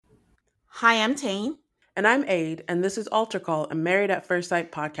Hi, I'm Tane. And I'm Aid, and this is Altar Call, a Married at First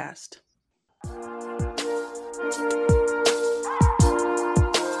Sight podcast.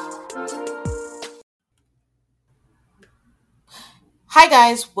 Hi,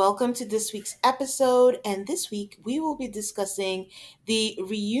 guys. Welcome to this week's episode. And this week, we will be discussing the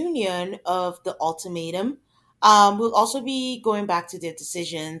reunion of the Ultimatum. We'll also be going back to their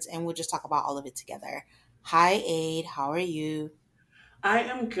decisions and we'll just talk about all of it together. Hi, Aid. How are you? I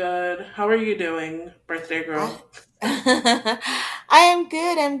am good. How are you doing, birthday I, girl? I am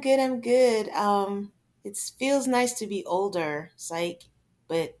good. I'm good. It feels nice to be older, psych,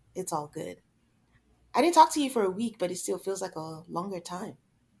 but it's all good. I didn't talk to you for a week, but it still feels like a longer time.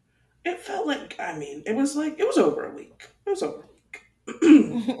 It felt like, it was over a week. It was over a week.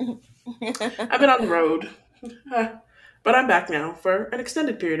 I've been on the road, but I'm back now for an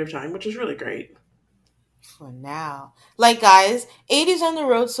extended period of time, which is really great. For now. Like, guys, 80's on the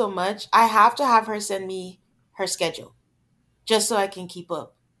road so much, I have to have her send me her schedule just so I can keep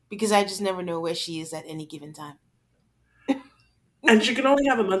up because I just never know where she is at any given time. And she can only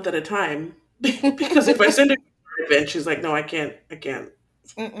have a month at a time because if I send her an event, she's like, no, I can't. I can't.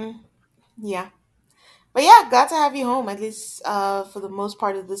 Mm-mm. Yeah. But yeah, glad to have you home, at least for the most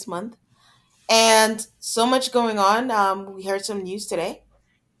part of this month. And so much going on. We heard some news today,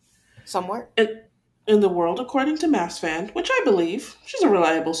 somewhere. And in the world, according to Maths Fan, which I believe, she's a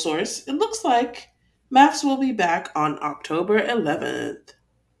reliable source, it looks like Maths will be back on October 11th.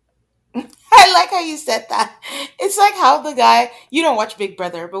 I like how you said that. It's like how the guy, you don't watch Big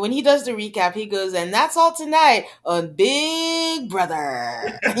Brother, but when he does the recap, he goes, and that's all tonight on Big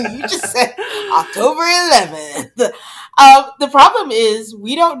Brother. And you just said October 11th. The problem is,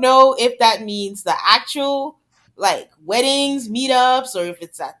 we don't know if that means the actual, like, weddings, meetups, or if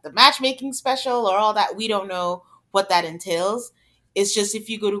it's at the matchmaking special or all that. We don't know what that entails. It's just if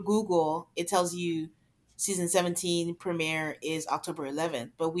you go to Google, it tells you season 17 premiere is October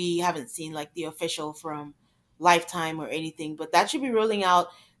 11th, but we haven't seen like the official from Lifetime or anything, but that should be rolling out.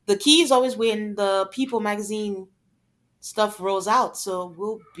 The key is always when the People magazine stuff rolls out, so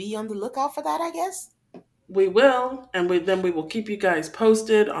we'll be on the lookout for that, I guess. We will, and then we will keep you guys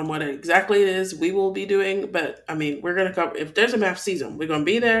posted on what exactly it is we will be doing. But I mean, we're gonna cover if there's a math season, we're gonna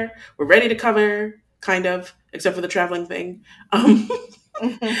be there. We're ready to cover, kind of, except for the traveling thing.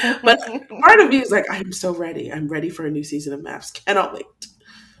 But part of me is like, I am so ready. I'm ready for a new season of maths. Cannot wait.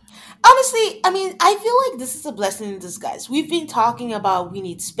 Honestly, I mean, I feel like this is a blessing in disguise. We've been talking about we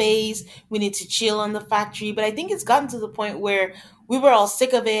need space, we need to chill on the factory, but I think it's gotten to the point where we were all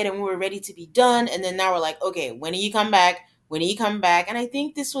sick of it and we were ready to be done. And then now we're like, okay, when do you come back? When do you come back? And I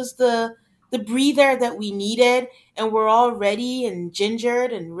think this was the breather that we needed, and we're all ready and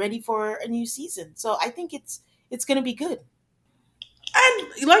gingered and ready for a new season. So I think it's gonna be good.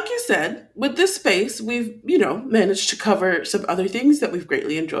 And like you said, with this space, we've, managed to cover some other things that we've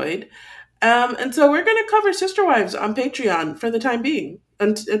greatly enjoyed. And so we're going to cover Sister Wives on Patreon for the time being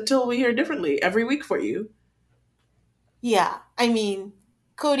until we hear differently every week for you. Yeah, I mean,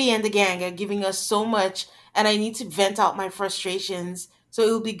 Cody and the gang are giving us so much, and I need to vent out my frustrations. So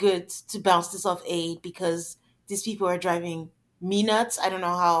it will be good to bounce this off Aid because these people are driving me nuts. I don't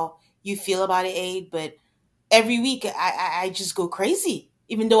know how you feel about it, Aid, but every week I just go crazy,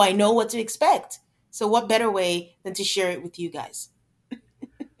 even though I know what to expect. So what better way than to share it with you guys?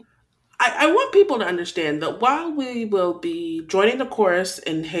 I want people to understand that while we will be joining the chorus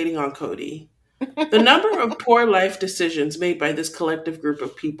and hating on Cody, the number of poor life decisions made by this collective group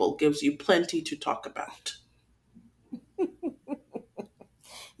of people gives you plenty to talk about.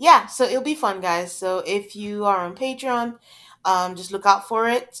 Yeah, so it'll be fun, guys. So if you are on Patreon, just look out for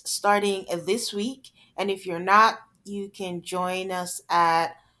it starting this week. And if you're not, you can join us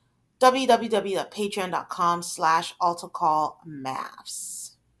at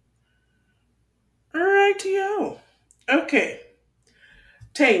www.patreon.com/altacallmaths. All right, to you. Okay.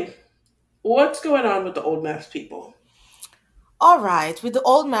 Tane, what's going on with the old maths people? All right, with the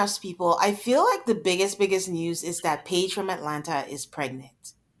old maths people, I feel like the biggest news is that Paige from Atlanta is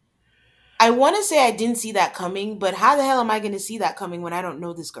pregnant. I want to say I didn't see that coming, but how the hell am I going to see that coming when I don't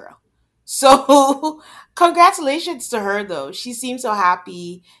know this girl? So, congratulations to her though. She seems so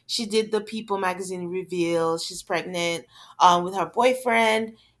happy. She did the People magazine reveal. She's pregnant with her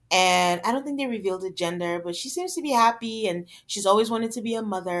boyfriend. And I don't think they revealed the gender, but she seems to be happy and she's always wanted to be a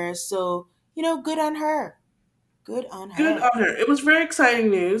mother. So, good on her. Good on Good her. on her. It was very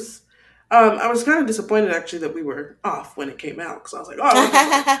exciting news. I was kind of disappointed actually that we were off when it came out because I was like, oh, that'll be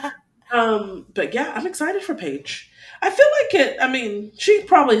fun. But yeah, I'm excited for Paige. I feel like it. I mean, she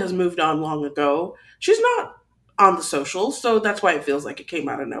probably has moved on long ago. She's not on the socials, so that's why it feels like it came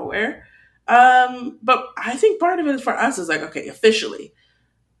out of nowhere. But I think part of it for us is like, okay, officially,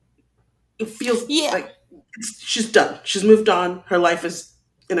 it feels Yeah. like she's done. She's moved on. Her life is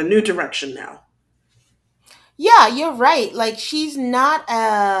in a new direction now. Yeah, you're right. Like she's not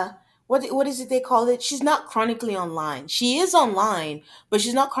what is it they call it? She's not chronically online. She is online, but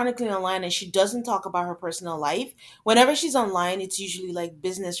she's not chronically online and she doesn't talk about her personal life. Whenever she's online, it's usually like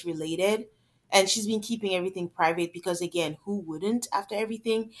business related. And she's been keeping everything private because again, who wouldn't after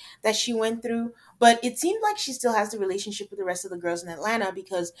everything that she went through? But it seemed like she still has the relationship with the rest of the girls in Atlanta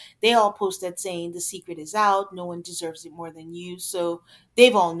because they all posted saying the secret is out, no one deserves it more than you. So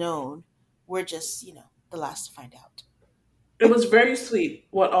they've all known. We're just, the last to find out. It was very sweet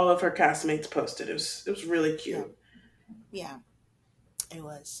what all of her castmates posted. It was really Yeah, cute. yeah, it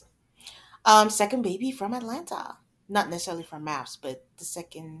was. Second baby from Atlanta. Not necessarily from Maps, but the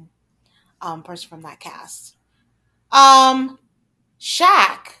second person from that cast. Um,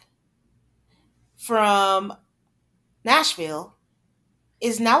 Shaq from Nashville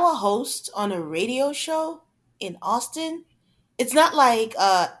is now a host on a radio show in Austin. It's not like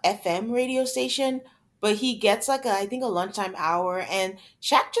a FM radio station, but he gets like a I think a lunchtime hour, and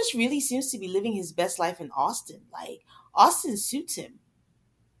Shaq just really seems to be living his best life in Austin. Like Austin suits him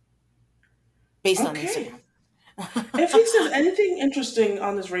based on Okay. Instagram. If he says anything interesting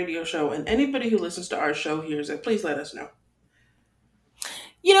on this radio show and anybody who listens to our show hears it, please let us know.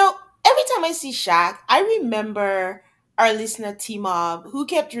 Every time I see Shaq, I remember our listener T Mob who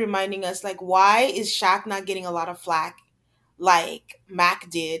kept reminding us, like, why is Shaq not getting a lot of flack like Mac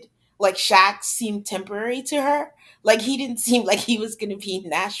did? Like, Shaq seemed temporary to her. Like, he didn't seem like he was going to be in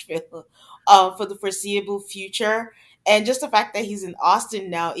Nashville for the foreseeable future. And just the fact that he's in Austin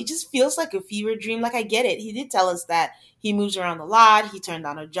now, it just feels like a fever dream. Like, I get it. He did tell us that he moves around a lot. He turned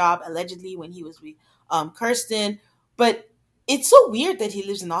down a job allegedly when he was with Kirsten. But it's so weird that he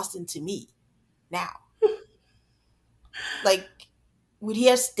lives in Austin to me now. Like, would he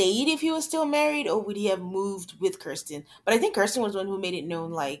have stayed if he was still married, or would he have moved with Kirsten? But I think Kirsten was the one who made it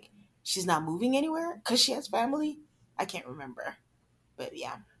known, like, she's not moving anywhere because she has family. I can't remember, but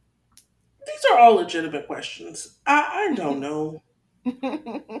yeah. These are all legitimate questions. I don't know.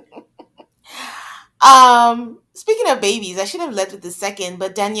 Speaking of babies, I should have led with the second,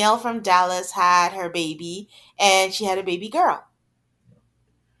 but Danielle from Dallas had her baby, and she had a baby girl.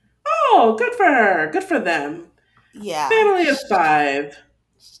 Oh, good for her. Good for them. Yeah, Family of five.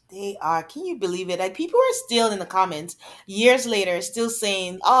 they are. Can you believe it? Like people are still in the comments years later, still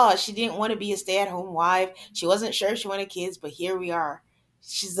saying, "Oh, she didn't want to be a stay-at-home wife. She wasn't sure if she wanted kids, but here we are.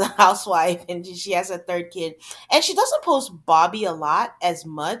 She's a housewife, and she has a third kid." And she doesn't post Bobby a lot as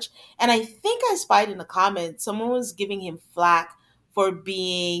much. And I think I spied in the comments someone was giving him flack for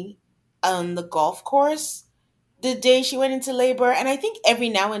being on the golf course the day she went into labor. And I think every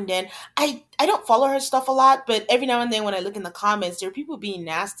now and then, I don't follow her stuff a lot, but every now and then when I look in the comments, there are people being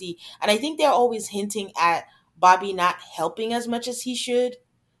nasty, and I think they're always hinting at Bobby not helping as much as he should.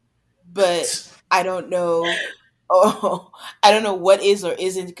 But I don't know. Oh, I don't know what is or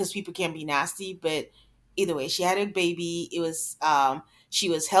isn't because people can be nasty. But either way, she had a baby. It was she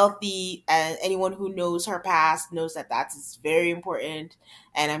was healthy, and anyone who knows her past knows that that's very important.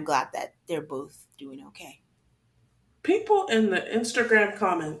 And I'm glad that they're both doing okay. People in the Instagram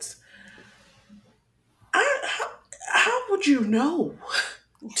comments. How would you know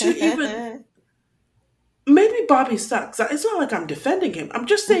to even? Maybe Bobby sucks. It's not like I'm defending him. I'm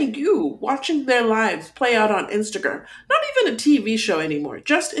just saying you watching their lives play out on Instagram. Not even a TV show anymore.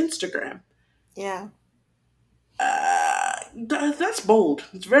 Just Instagram. Yeah. That's bold.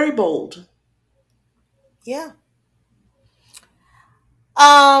 It's very bold. Yeah.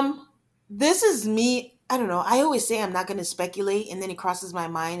 Um, this is me. I don't know. I always say I'm not going to speculate, and then it crosses my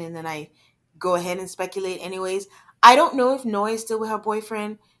mind, and then I go ahead and speculate anyways. I don't know if Noah is still with her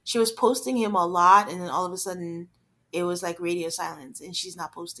boyfriend. She was posting him a lot, and then all of a sudden, it was like radio silence, and she's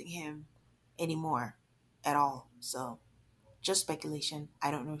not posting him anymore at all. So, just speculation. I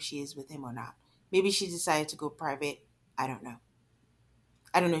don't know if she is with him or not. Maybe she decided to go private. I don't know.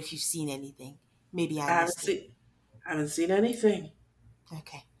 I don't know if you've seen anything. Maybe I I haven't missed it. seen. I haven't seen anything.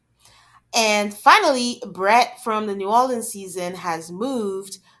 Okay. And finally, Brett from the New Orleans season has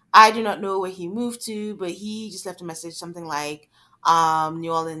moved. I do not know where he moved to, but he just left a message, something like,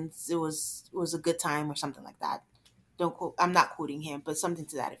 New Orleans, it was a good time or something like that. Don't quote I'm not quoting him, but something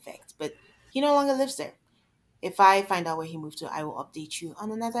to that effect. But he no longer lives there. If I find out where he moved to, I will update you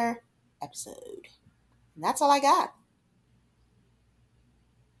on another episode. And that's all I got.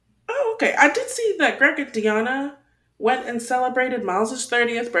 Oh, okay. I did see that Greg and Deanna went and celebrated Miles's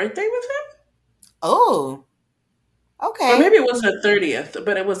 30th birthday with him. Oh, Or maybe Okay. it wasn't a 30th,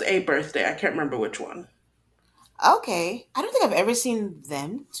 but it was a birthday. I can't remember which one. Okay. I don't think I've ever seen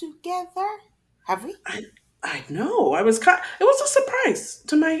them together. Have we? I I know. It was a surprise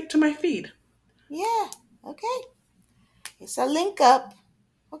to my feed. Yeah. Okay. It's a link up.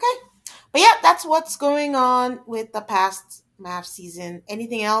 Okay. But yeah, that's what's going on with the past math season.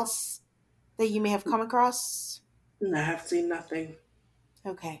 Anything else that you may have come across? I have seen nothing.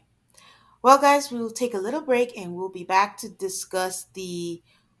 Okay. Well, guys, we'll take a little break and we'll be back to discuss the,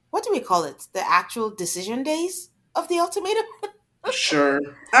 what do we call it? The actual decision days of the ultimatum? Sure.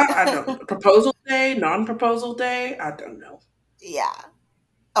 I don't know. Proposal day, non proposal day, I don't know. Yeah.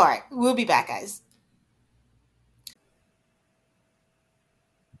 All right. We'll be back, guys.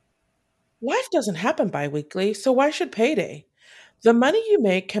 Life doesn't happen bi-weekly, so why should payday? The money you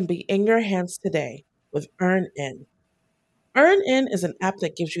make can be in your hands today with Earn In. Earn In is an app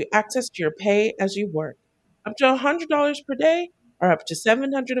that gives you access to your pay as you work, up to $100 per day or up to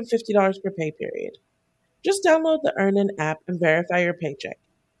 $750 per pay period. Just download the Earn In app and verify your paycheck.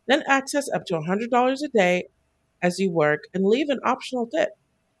 Then access up to $100 a day as you work and leave an optional tip.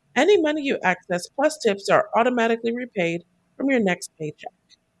 Any money you access plus tips are automatically repaid from your next paycheck.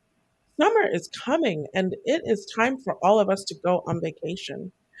 Summer is coming and it is time for all of us to go on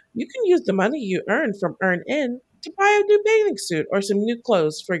vacation. You can use the money you earn from Earn In to buy a new bathing suit or some new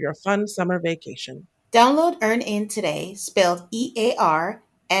clothes for your fun summer vacation. Download Earn In today, spelled EARNIN,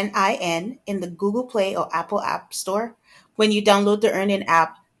 in the Google Play or Apple App Store. When you download the Earn In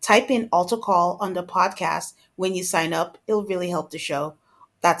app, type in Alto Call under podcast. When you sign up, it'll really help the show.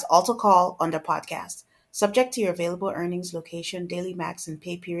 That's Alto Call under podcast. Subject to your available earnings, location, daily max, and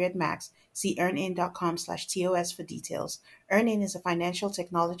pay period max. See earnin.com/TOS for details. Earnin is a financial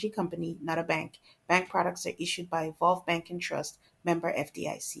technology company, not a bank. Bank products are issued by Evolve Bank and Trust, member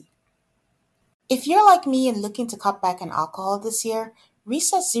FDIC. If you're like me and looking to cut back on alcohol this year,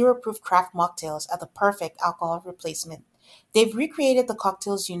 Recess Zero Proof Craft Mocktails are the perfect alcohol replacement. They've recreated the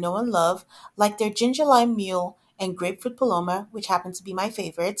cocktails you know and love, like their ginger lime mule and grapefruit paloma, which happen to be my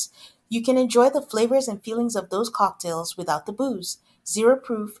favorites. You can enjoy the flavors and feelings of those cocktails without the booze. Zero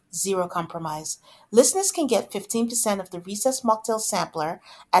proof, zero compromise. Listeners can get 15% of the Recess Mocktail Sampler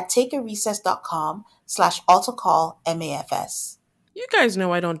at takearecess.com/autocallmafs. You guys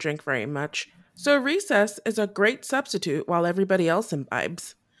know I don't drink very much, so Recess is a great substitute while everybody else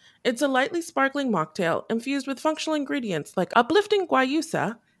imbibes. It's a lightly sparkling mocktail infused with functional ingredients like uplifting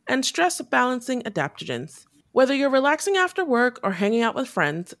guayusa and stress balancing adaptogens. Whether you're relaxing after work or hanging out with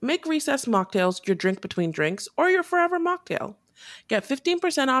friends, make Recess mocktails your drink between drinks or your forever mocktail. Get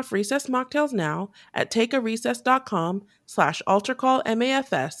 15% off Recess mocktails now at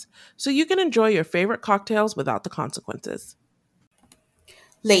takearecess.com/altercallmafs so you can enjoy your favorite cocktails without the consequences.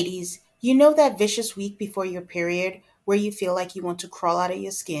 Ladies, you know that vicious week before your period where you feel like you want to crawl out of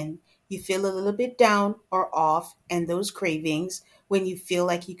your skin, you feel a little bit down or off, and those cravings when you feel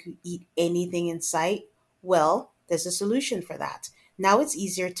like you could eat anything in sight? Well, there's a solution for that. Now it's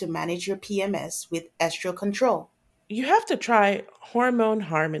easier to manage your PMS with Estro Control. You have to try Hormone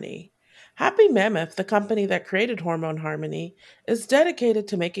Harmony. Happy Mammoth, the company that created Hormone Harmony, is dedicated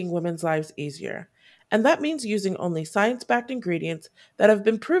to making women's lives easier. And that means using only science backed ingredients that have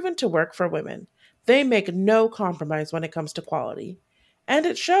been proven to work for women. They make no compromise when it comes to quality. And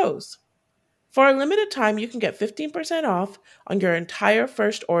it shows. For a limited time, you can get 15% off on your entire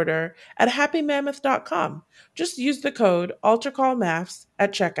first order at happymammoth.com. Just use the code ALTERCALLMAFS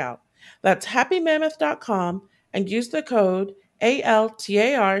at checkout. That's happymammoth.com and use the code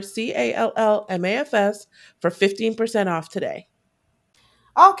ALTARCALLMAFS for 15% off today.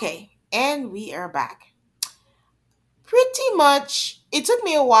 Okay, and we are back. Pretty much, it took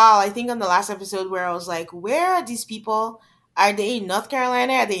me a while, I think, on the last episode where I was like, where are these people? Are they in North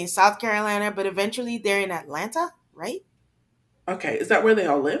Carolina? Are they in South Carolina? But eventually they're in Atlanta, right? Okay, is that where they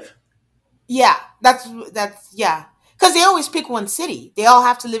all live? Yeah, that's yeah. Because they always pick one city. They all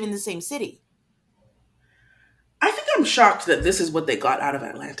have to live in the same city. I think I'm shocked that this is what they got out of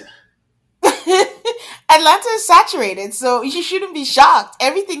Atlanta. Atlanta is saturated, so you shouldn't be shocked.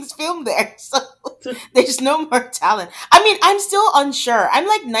 Everything's filmed there, so there's no more talent. I mean, I'm still unsure. I'm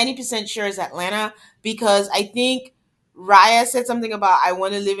like 90% sure it's Atlanta because I think Raya said something about I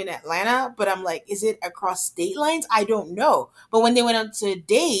want to live in Atlanta, but I'm like, is it across state lines? I don't know. But when they went on to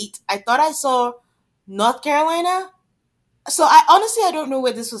date, I thought I saw North Carolina. So I don't know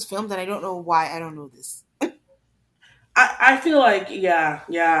where this was filmed, and I don't know why I don't know this. I feel like, yeah,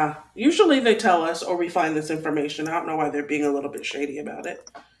 yeah. Usually they tell us or we find this information. I don't know why they're being a little bit shady about it.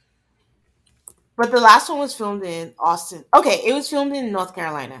 But the last one was filmed in Austin. Okay, it was filmed in North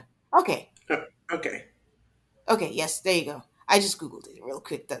Carolina. Okay. Okay. Okay, yes, there you go. I just Googled it real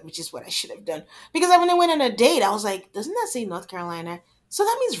quick, which is what I should have done. Because when I went on a date, I was like, doesn't that say North Carolina? So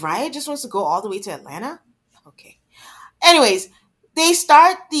that means Riot just wants to go all the way to Atlanta? Okay. Anyways, they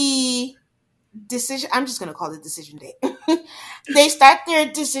start the decision. I'm just going to call it decision day. They start their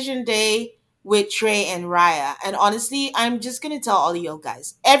decision day with Trey and Raya. And honestly, I'm just going to tell all of you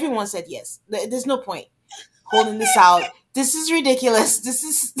guys. Everyone said yes. There's no point holding this out. This is ridiculous. This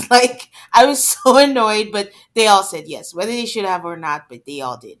is like, I was so annoyed, but they all said yes, whether they should have or not, but they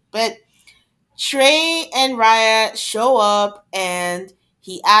all did. But Trey and Raya show up and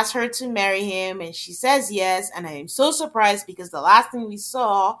he asks her to marry him and she says yes. And I am so surprised because the last thing we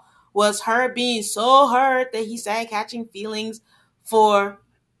saw was her being so hurt that he started catching feelings for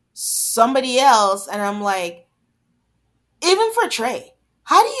somebody else. And I'm like, even for Trey,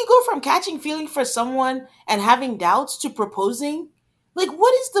 how do you go from catching feeling for someone and having doubts to proposing? Like,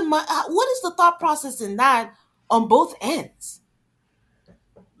 what is the thought process in that on both ends?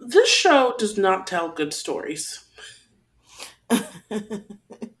 This show does not tell good stories.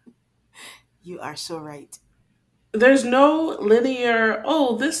 You are so right. There's no linear,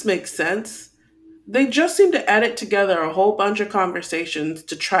 oh, this makes sense. They just seem to edit together a whole bunch of conversations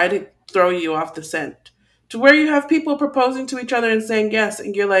to try to throw you off the scent. To where you have people proposing to each other and saying yes,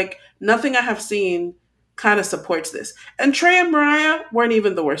 and you're like, nothing I have seen kind of supports this. And Trey and Mariah weren't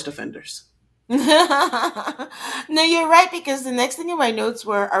even the worst offenders. No, you're right because the next thing in my notes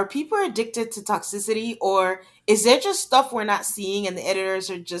were, are people addicted to toxicity, or is there just stuff we're not seeing and the editors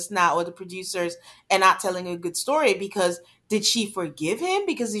are just not, or the producers, and not telling a good story? Because did she forgive him?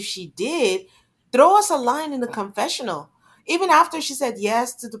 Because if she did, throw us a line in the confessional. Even after she said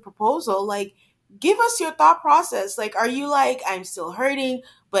yes to the proposal, like, give us your thought process. Like, are you like, I'm still hurting,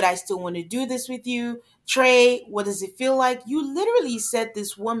 but I still want to do this with you? Trey, what does it feel like? You literally said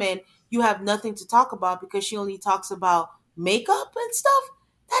this woman you have nothing to talk about because she only talks about makeup and stuff.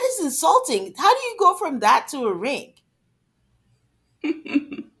 That is insulting. How do you go from that to a ring?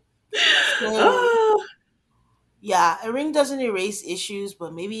 So Ah, yeah, a ring doesn't erase issues,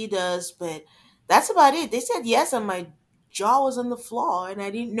 but maybe it does. But that's about it. They said yes, and my jaw was on the floor, and I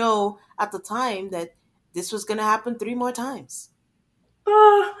didn't know at the time that this was gonna happen three more times.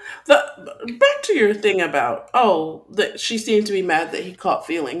 Uh, back to your thing about that she seemed to be mad that he caught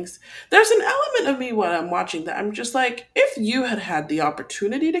feelings. There's an element of me when I'm watching that I'm just like, if you had had the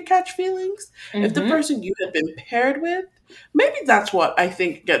opportunity to catch feelings, if the Mm-hmm. person you had been paired with, maybe that's what I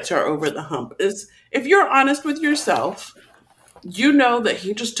think gets her over the hump. Is if you're honest with yourself, you know that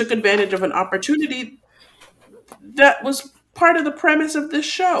he just took advantage of an opportunity that was part of the premise of this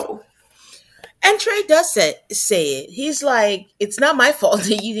show. And Trey does say it. He's like, it's not my fault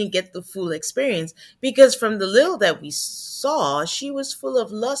that you didn't get the full experience because from the little that we saw, she was full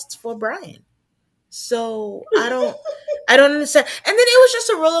of lust for Brian. So I don't understand. And then it was just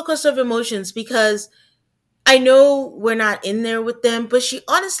a roller coaster of emotions because I know we're not in there with them, but she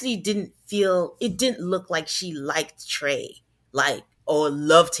honestly didn't feel, it didn't look like she liked Trey, like, or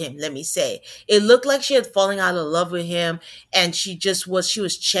loved him, let me say. It looked like she had fallen out of love with him and she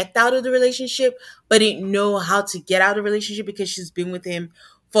was checked out of the relationship, but didn't know how to get out of the relationship because she's been with him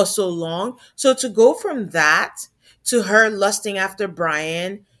for so long. So to go from that to her lusting after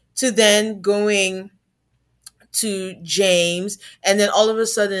Brian to then going to James and then all of a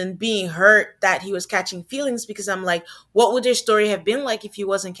sudden being hurt that he was catching feelings because I'm like, what would their story have been like if he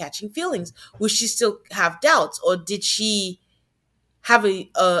wasn't catching feelings? Would she still have doubts or did she have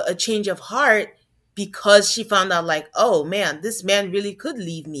a change of heart because she found out like, oh man, this man really could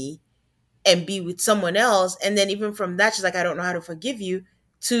leave me and be with someone else. And then even from that, she's like, I don't know how to forgive you.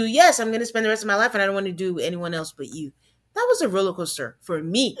 To yes, I'm going to spend the rest of my life and I don't want to do with anyone else but you. That was a roller coaster for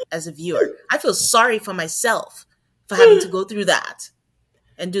me as a viewer. I feel sorry for myself for having to go through that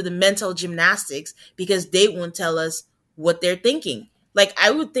and do the mental gymnastics because they won't tell us what they're thinking. Like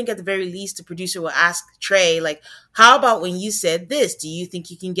I would think at the very least the producer will ask Trey, like, how about when you said this? Do you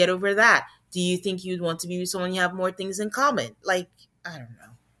think you can get over that? Do you think you'd want to be with someone you have more things in common? Like, I don't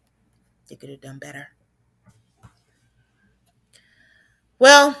know. They could have done better.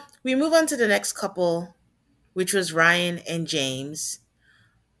 Well, we move on to the next couple, which was Ryan and James.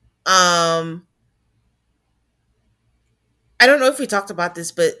 Um, I don't know if we talked about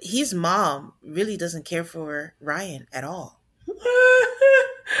this, but his mom really doesn't care for Ryan at all.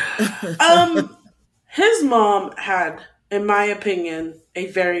 um, his mom had, in my opinion, a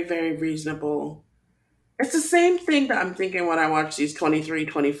very, very reasonable. It's the same thing that I'm thinking when I watch these 23,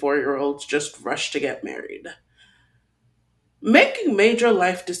 24 year olds just rush to get married. Making major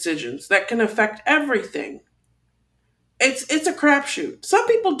life decisions that can affect everything it's a crapshoot. Some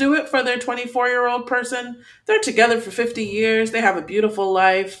people do it for their 24-year-old person. They're together for 50 years. They have a beautiful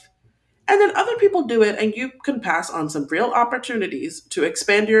life. And then other people do it, and you can pass on some real opportunities to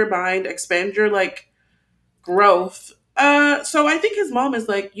expand your mind, expand your like growth. So I think his mom is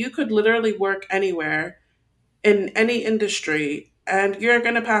like, you could literally work anywhere in any industry, and you're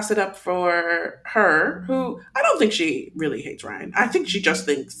gonna pass it up for her, who I don't think she really hates Ryan. I think she just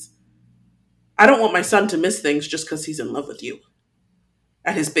thinks, I don't want my son to miss things just because he's in love with you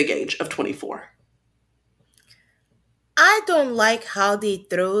at his big age of 24. I don't like how they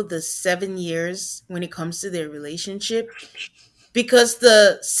throw the 7 years when it comes to their relationship, because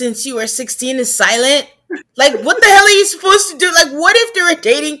the since you were 16 is silent. Like, what the hell are you supposed to do? Like, what if they were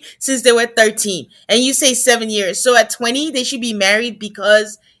dating since they were 13 and you say 7 years? So at 20, they should be married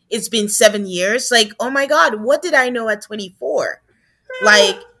because it's been 7 years? Like, oh my God, what did I know at 24?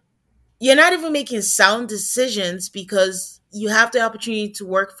 Like, you're not even making sound decisions because you have the opportunity to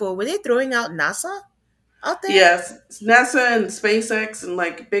work for, were they throwing out NASA out there? Yes, NASA and SpaceX and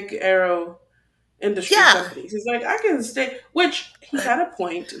like big aero industry Yeah. companies. He's like, I can stay, which he had a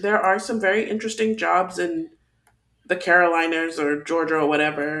point. There are some very interesting jobs in the Carolinas or Georgia or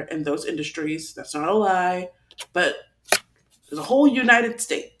whatever in those industries. That's not a lie. But there's a whole United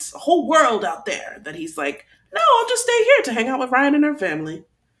States, a whole world out there that he's like, no, I'll just stay here to hang out with Ryan and her family.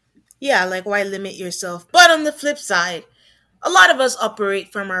 Yeah, like, why limit yourself? But on the flip side, a lot of us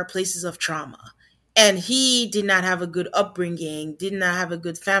operate from our places of trauma. And he did not have a good upbringing, did not have a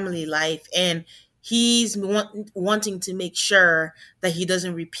good family life. And he's wanting to make sure that he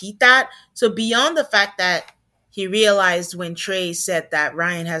doesn't repeat that. So, beyond the fact that he realized when Trey said that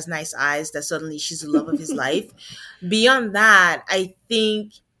Ryan has nice eyes, that suddenly she's the love of his life. Beyond that, I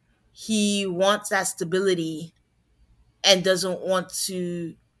think he wants that stability and doesn't want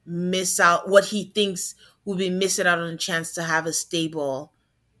to miss out what he thinks will be missing out on a chance to have a stable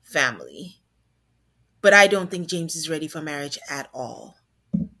family. But I don't think James is ready for marriage at all.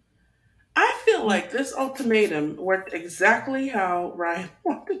 I feel like this ultimatum worked exactly how Ryan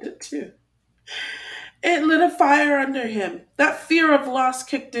wanted it to. It lit a fire under him. That fear of loss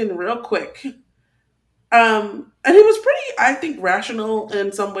kicked in real quick. And he was pretty, I think, rational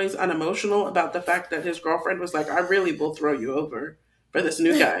in some ways, unemotional about the fact that his girlfriend was like, I really will throw you over for this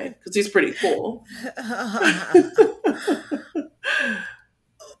new guy because he's pretty cool.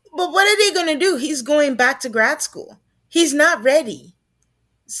 But what are they going to do? He's going back to grad school. He's not ready.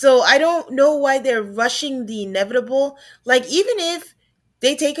 So I don't know why they're rushing the inevitable. Like, even if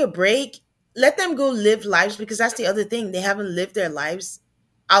they take a break, let them go live lives, because that's the other thing. They haven't lived their lives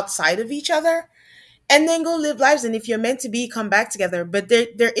outside of each other, and then go live lives. And if you're meant to be, come back together. But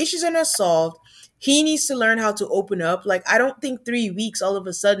their issues are not solved. He needs to learn how to open up. Like, I don't think 3 weeks, all of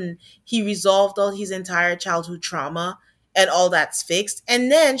a sudden, he resolved all his entire childhood trauma and all that's fixed. And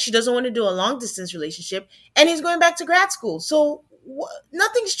then she doesn't want to do a long distance relationship, and he's going back to grad school. So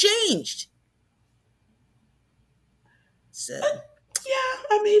nothing's changed. So Yeah,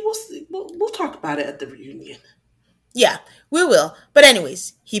 I mean, we'll see. We'll talk about it at the reunion. yeah, we will. But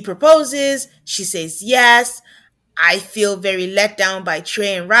anyways, he proposes. She says yes. I feel very let down by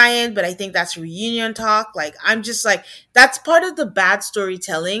Trey and Ryan, but I think that's reunion talk. Like, I'm just like, that's part of the bad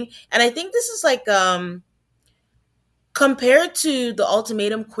storytelling. And I think this is like, compared to the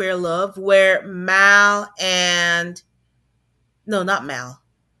Ultimatum Queer Love, where Mal and, no, not Mal,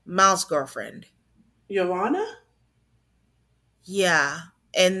 Mal's girlfriend. Joanna? Yeah.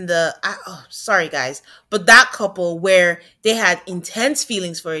 And oh, sorry guys, but that couple where they had intense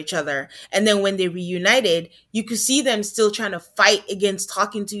feelings for each other, and then when they reunited, you could see them still trying to fight against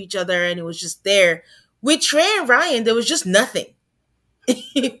talking to each other, and it was just there. With Trey and Ryan, there was just nothing.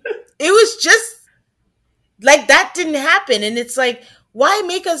 It was just like that didn't happen, and it's like, why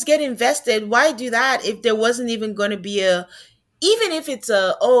make us get invested? Why do that if there wasn't even going to be a, even if it's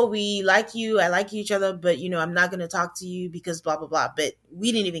a, oh, we like you, I like each other, but I'm not going to talk to you because blah blah blah. But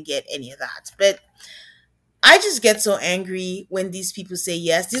we didn't even get any of that. But I just get so angry when these people say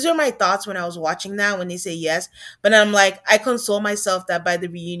yes. These are my thoughts when I was watching that, when they say yes. But I'm like, I console myself that by the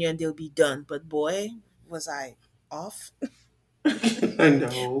reunion they'll be done. But boy, was I off. I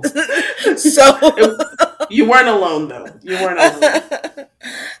know. So You weren't alone, though. You weren't alone.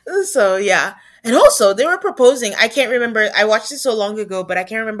 so yeah. And also, they were proposing. I can't remember. I watched it so long ago, but I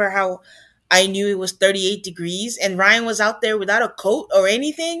can't remember how I knew it was 38 degrees and Ryan was out there without a coat or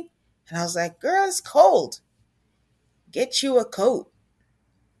anything. And I was like, girl, it's cold. Get you a coat.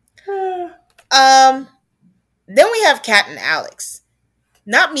 Um, then we have Kat and Alex.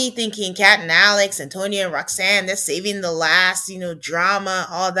 Not me thinking Kat and Alex, Antonia and Roxanne, they're saving the last, drama,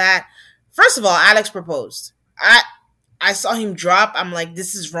 all that. First of all, Alex proposed. I saw him drop. I'm like,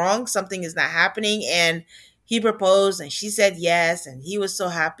 this is wrong. Something is not happening. And he proposed, and she said yes, and he was so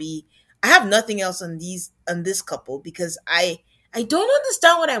happy. I have nothing else on this couple because I don't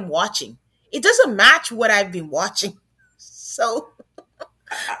understand what I'm watching. It doesn't match what I've been watching. So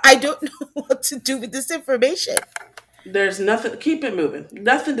I don't know what to do with this information. There's nothing. Keep it moving.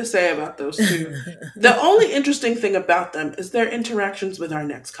 Nothing to say about those two. The only interesting thing about them is their interactions with our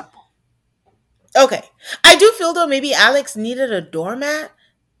next couple. Okay. I do feel though maybe Alex needed a doormat.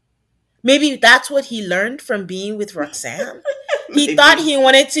 Maybe that's what he learned from being with Roxanne. He thought Maybe. he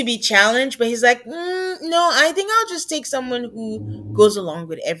wanted to be challenged, but he's like, no, I think I'll just take someone who goes along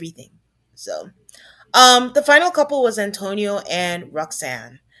with everything. So, the final couple was Antonio and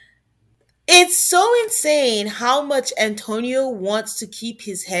Roxanne. It's so insane how much Antonio wants to keep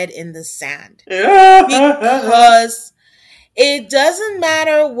his head in the sand because it doesn't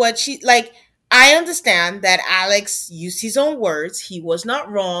matter what she like. I understand that Alex used his own words. He was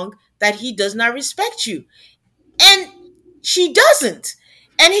not wrong, that he does not respect you. And she doesn't.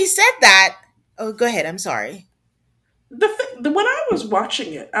 And he said that. Oh, go ahead. I'm sorry. When I was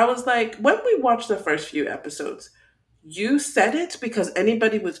watching it, I was like, when we watched the first few episodes, you said it because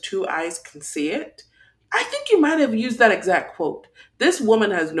anybody with two eyes can see it. I think you might have used that exact quote. This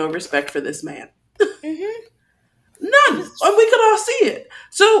woman has no respect for this man. Mm-hmm. None. And we could all see it.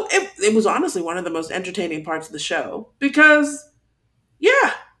 So it was honestly one of the most entertaining parts of the show because,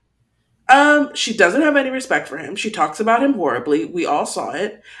 yeah, she doesn't have any respect for him. She talks about him horribly. We all saw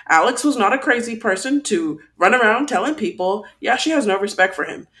it. Alex was not a crazy person to run around telling people, yeah, she has no respect for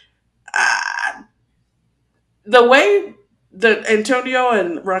him. Uh, the way that Antonio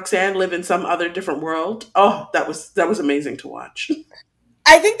and Roxanne live in some other different world, oh, that was amazing to watch.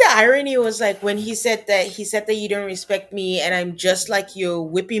 I think the irony was like when he said that you don't respect me and I'm just like your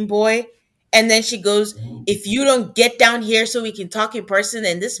whipping boy. And then she goes, if you don't get down here so we can talk in person,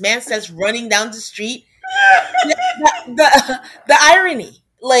 and this man starts running down the street. The irony,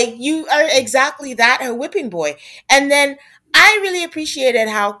 like you are exactly that, her whipping boy. And then I really appreciated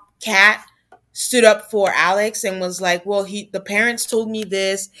how Kat stood up for Alex and was like, well, the parents told me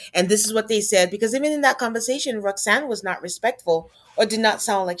this and this is what they said, because even in that conversation Roxanne was not respectful or did not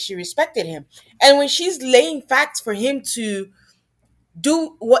sound like she respected him. And when she's laying facts for him to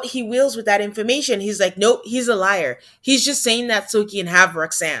do what he wills with that information, he's like, nope, he's a liar. He's just saying that so he can have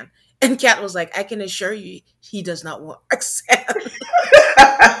Roxanne. And Kat was like, I can assure you, he does not want Roxanne.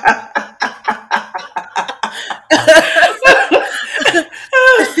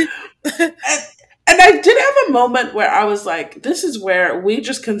 and, and I did have a moment where I was like, this is where we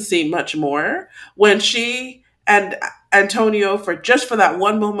just can see much more. When she and Antonio, for that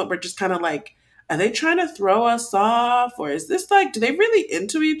one moment, were just kind of like, are they trying to throw us off? Or is this like, do they really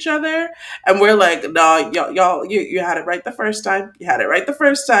into each other? And we're like, no, y'all, you had it right the first time. You had it right the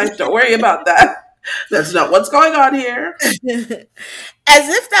first time. Don't worry about that. That's not what's going on here. As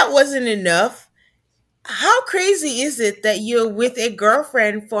if that wasn't enough, how crazy is it that you're with a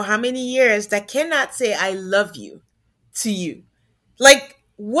girlfriend for how many years that cannot say I love you to you? Like,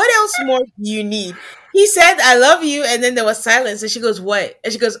 what else more do you need? He said I love you, and then there was silence, and she goes, what?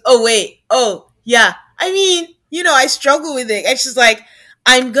 And she goes, oh wait, oh yeah. I mean, I struggle with it. And she's like,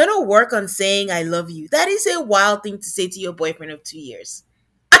 I'm gonna work on saying I love you. That is a wild thing to say to your boyfriend of 2 years.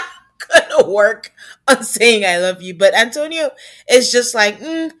 Gonna work on saying I love you. But Antonio is just like,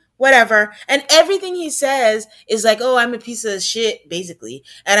 whatever. And everything he says is like, oh, I'm a piece of shit, basically.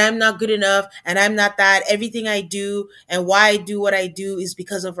 And I'm not good enough. And I'm not that. Everything I do and why I do what I do is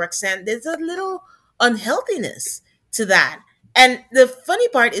because of Roxanne. There's a little unhealthiness to that. And the funny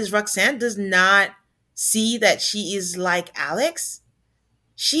part is Roxanne does not see that she is like Alex.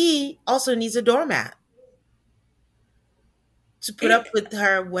 She also needs a doormat to put up It, with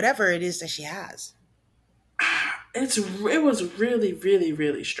her, whatever it is that she has. it was really, really,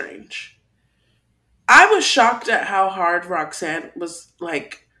 really strange. I was shocked at how hard Roxanne was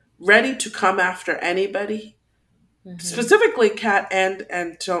like ready to come after anybody, Hmm. specifically Kat and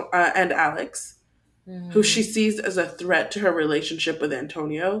Alex, who she Hmm. sees as a threat to her relationship with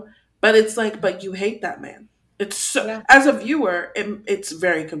Antonio. But it's like, but you hate that man. It's so, Yeah. as a viewer, it's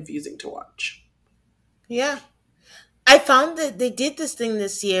very confusing to watch. Yeah. I found that they did this thing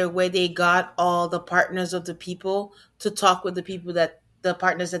this year where they got all the partners of the people to talk with the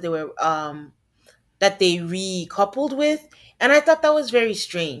partners that they recoupled with. And I thought that was very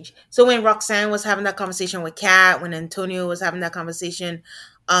strange. So when Roxanne was having that conversation with Kat, when Antonio was having that conversation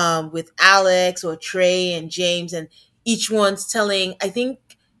with Alex or Trey and James, and each one's telling, I think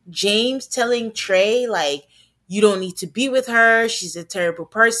James telling Trey, like, you don't need to be with her. She's a terrible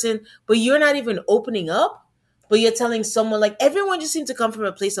person. But you're not even opening up. but you're telling someone, like, everyone just seems to come from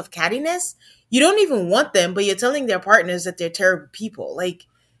a place of cattiness. You don't even want them, but you're telling their partners that they're terrible people. Like,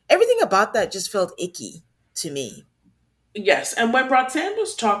 everything about that just felt icky to me. Yes, and when Roxanne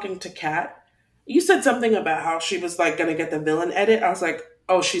was talking to Kat, you said something about how she was like gonna get the villain edit. I was like,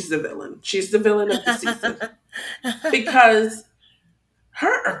 oh, she's the villain. She's the villain of the season because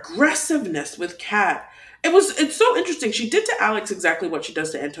her aggressiveness with Kat. It's so interesting. She did to Alex exactly what she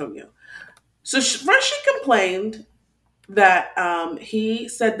does to Antonio. So first she complained that he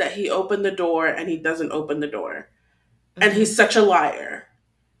said that he opened the door and he doesn't open the door, and Hmm. he's such a liar.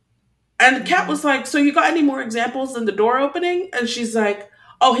 And Kat Hmm. was like, "So you got any more examples than the door opening?" And she's like,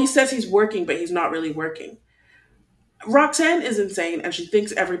 "Oh, he says he's working, but he's not really working." Roxanne is insane, and she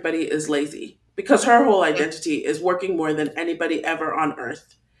thinks everybody is lazy because her whole Yeah. identity is working more than anybody ever on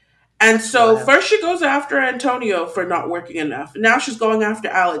Earth. And so Wow. first she goes after Antonio for not working enough. Now she's going after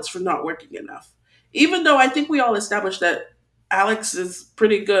Alex for not working enough. Even though I think we all established that Alex is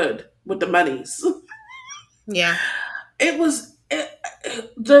pretty good with the monies. Yeah. It was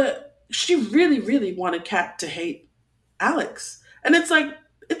the she really wanted Kat to hate Alex. And it's like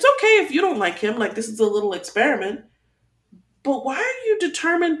it's okay if you don't like him, like this is a little experiment, but why are you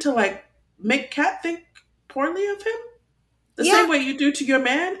determined to like make Kat think poorly of him? The Yeah. same way you do to your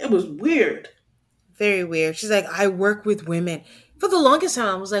man? It was weird. Very weird. She's like, I work with women. For the longest time,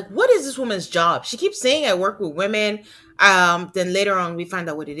 I was like, what is this woman's job? She keeps saying I work with women. Then later on we find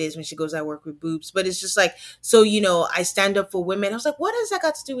out what it is when she goes, I work with boobs. But it's just like, so I stand up for women. I was like, what has that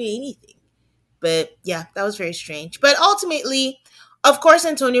got to do with anything? But yeah, that was very strange. But ultimately, of course,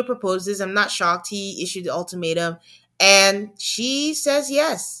 Antonio proposes. I'm not shocked. He issued the ultimatum and she says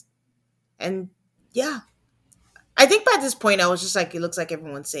yes. And yeah, I think by this point I was just like, it looks like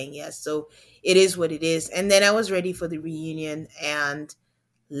everyone's saying yes. So it is what it is. And then I was ready for the reunion and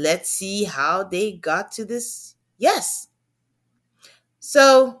let's see how they got to this yes.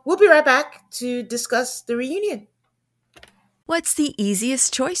 So we'll be right back to discuss the reunion. What's the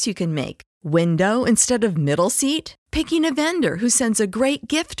easiest choice you can make? Window instead of middle seat? Picking a vendor who sends a great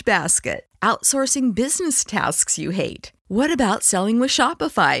gift basket? Outsourcing business tasks you hate? What about selling with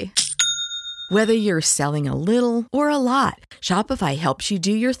Shopify? Whether you're selling a little or a lot, Shopify helps you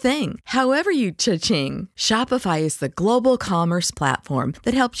do your thing, however you cha-ching. Shopify is the global commerce platform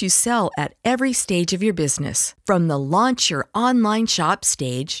that helps you sell at every stage of your business. From the launch your online shop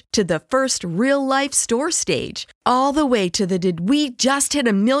stage to the first real-life store stage, all the way to the did we just hit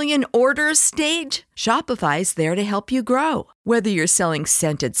a million orders stage. Shopify's there to help you grow. Whether you're selling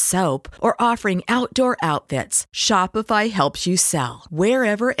scented soap or offering outdoor outfits, Shopify helps you sell.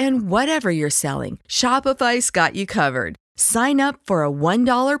 Wherever and whatever you're selling, Shopify's got you covered. Sign up for a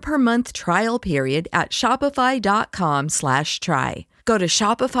 $1 per month trial period at shopify.com/try. Go to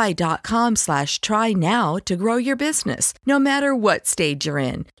shopify.com/try now to grow your business, no matter what stage you're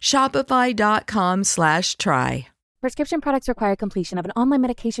in. Shopify.com/try. Prescription products require completion of an online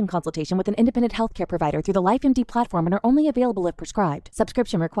medication consultation with an independent healthcare provider through the LifeMD platform and are only available if prescribed.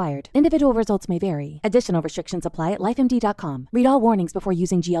 Subscription required. Individual results may vary. Additional restrictions apply at lifemd.com. Read all warnings before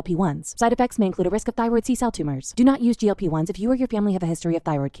using GLP-1s. Side effects may include a risk of thyroid C-cell tumors. Do not use GLP-1s if you or your family have a history of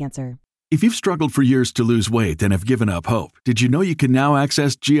thyroid cancer. If you've struggled for years to lose weight and have given up hope, did you know you can now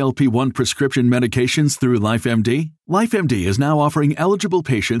access GLP-1 prescription medications through LifeMD? LifeMD is now offering eligible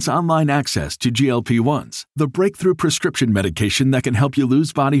patients online access to GLP-1s, the breakthrough prescription medication that can help you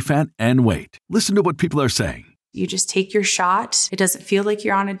lose body fat and weight. Listen to what people are saying. You just take your shot. It doesn't feel like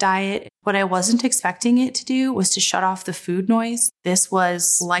you're on a diet. What I wasn't expecting it to do was to shut off the food noise. This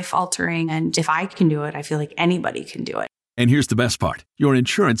was life-altering, and if I can do it, I feel like anybody can do it. And here's the best part. Your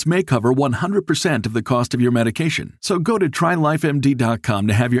insurance may cover 100% of the cost of your medication. So go to trylifemd.com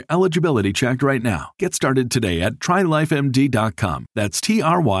to have your eligibility checked right now. Get started today at trylifemd.com. That's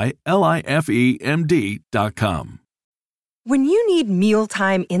trylifemd.com. When you need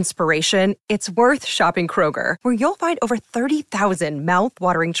mealtime inspiration, it's worth shopping Kroger, where you'll find over 30,000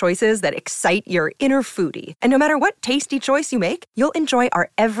 mouth-watering choices that excite your inner foodie. And no matter what tasty choice you make, you'll enjoy our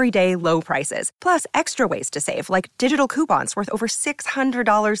everyday low prices, plus extra ways to save, like digital coupons worth over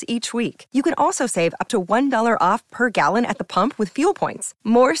 $600 each week. You can also save up to $1 off per gallon at the pump with fuel points.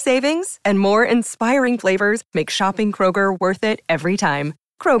 More savings and more inspiring flavors make shopping Kroger worth it every time.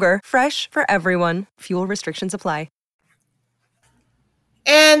 Kroger, fresh for everyone. Fuel restrictions apply.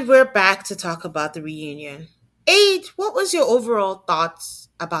 And we're back to talk about the reunion. Aid, what was your overall thoughts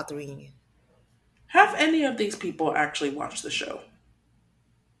about the reunion? Have any of these people actually watched the show?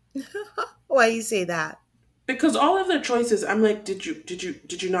 Why you say that? Because all of their choices, I'm like, did you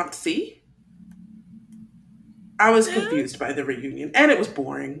not see? I was confused by the reunion, and it was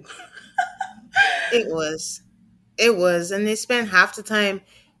boring. It was. It was, and they spent half the time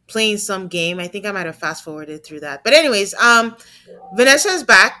playing some game. I think I might have fast forwarded through that. But anyways, Vanessa's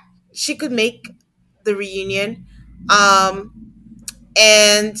back. She could make the reunion. Um,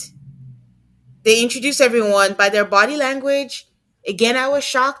 and they introduced everyone by their body language. Again, I was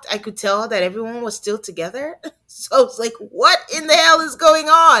shocked. I could tell that everyone was still together. So it's like, what in the hell is going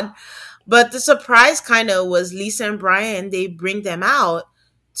on? But the surprise kind of was Lisa and Brian. They bring them out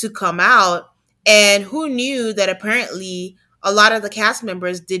to come out. And who knew that apparently a lot of the cast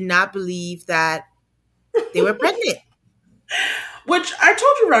members did not believe that they were pregnant? Which I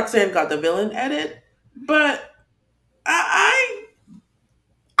told you Roxanne got the villain edit, but I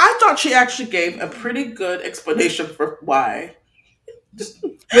I thought she actually gave a pretty good explanation for why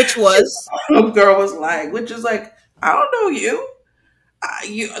Which was, the girl was lying, which is like, I don't know you.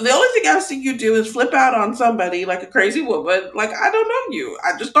 The only thing I've seen you do is flip out on somebody like a crazy woman. Like, I don't know you.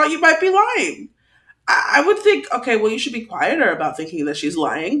 I just thought you might be lying. I would think, okay, well, you should be quieter about thinking that she's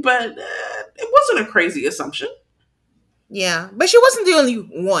lying, but it wasn't a crazy assumption. yeah. But she wasn't the only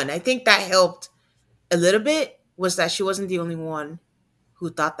one. I think that helped a little bit, was that she wasn't the only one who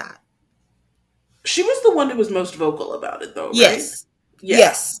thought that. She was the one who was most vocal about it, though, right? Yes. Yeah.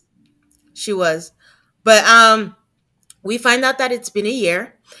 Yes, she was. But we find out that it's been a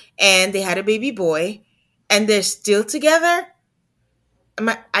year and they had a baby boy and they're still together.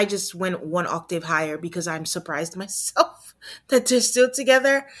 I just went one octave higher because I'm surprised myself that they're still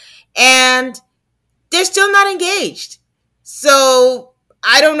together and they're still not engaged. So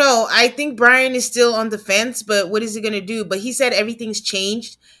I don't know. I think Brian is still on the fence, but what is he going to do? But he said everything's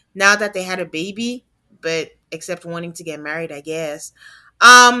changed now that they had a baby, but except wanting to get married, I guess.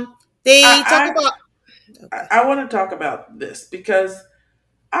 Um, they talk I about. I, Okay. I want to talk about this because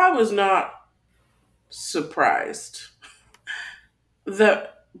I was not surprised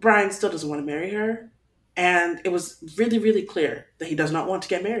that Brian still doesn't want to marry her. And it was really, really clear that he does not want to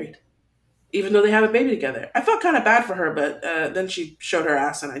get married, even though they have a baby together. I felt kind of bad for her, but then she showed her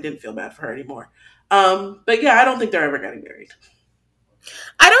ass and I didn't feel bad for her anymore. But yeah, I don't think they're ever getting married.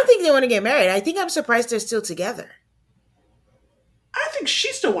 I don't think they want to get married. I think I'm surprised they're still together. I think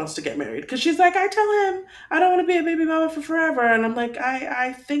she still wants to get married because she's like, I tell him I don't want to be a baby mama for forever. And I'm like,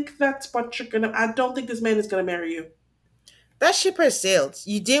 I think that's what you're going to, I don't think this man is going to marry you. That ship has sailed.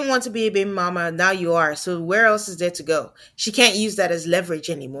 You didn't want to be a baby mama, now you are. So where else is there to go? She can't use that as leverage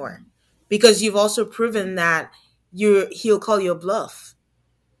anymore, because you've also proven that he'll call you a bluff.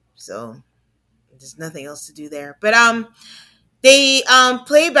 So there's nothing else to do there. But they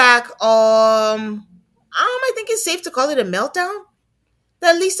play back I think it's safe to call it a meltdown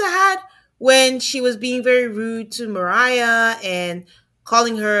that Lisa had when she was being very rude to Mariah and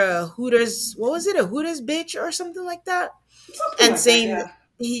calling her a Hooters, what was it, a Hooters bitch or something like that, Something and like that, saying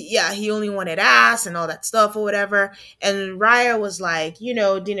yeah. he only wanted ass and all that stuff or whatever. And Raya was like,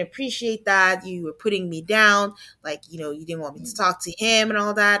 didn't appreciate that. You were putting me down. Like, you didn't want me to talk to him and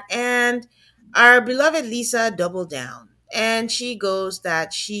all that. And our beloved Lisa doubled down. And she goes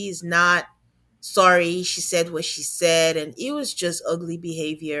that she's not sorry. She said what she said, and it was just ugly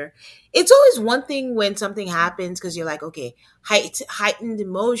behavior. It's always one thing when something happens because you're like, okay, heightened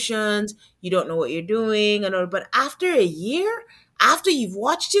emotions, you don't know what you're doing, and all, but after a year, after you've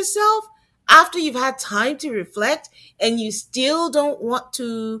watched yourself, after you've had time to reflect, and you still don't want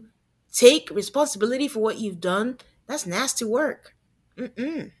to take responsibility for what you've done, that's nasty work.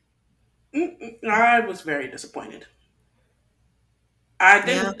 Mm-mm. I was very disappointed. I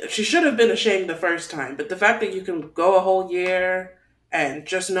Yeah. didn't, she should have been ashamed the first time, but the fact that you can go a whole year and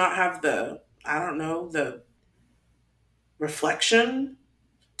just not have the, I don't know, the reflection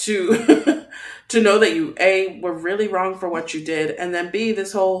to to know that you A were really wrong for what you did, and then B,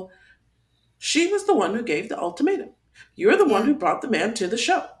 this whole, she was the one who gave the ultimatum. You're the one Yeah. who brought the man to the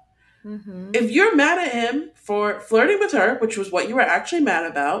show. Mm-hmm. If you're mad at him for flirting with her, which was what you were actually mad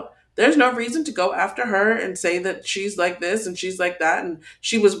about, there's no reason to go after her and say that she's like this and she's like that and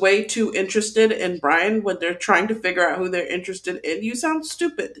she was way too interested in Brian when they're trying to figure out who they're interested in. You sound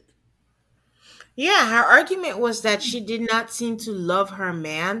stupid. Yeah, her argument was that she did not seem to love her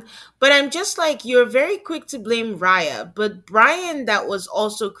man. But I'm just like, you're very quick to blame Raya. But Brian, that was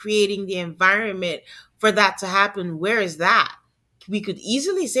also creating the environment for that to happen, where is that? We could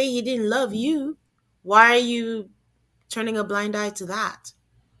easily say he didn't love you. Why are you turning a blind eye to that?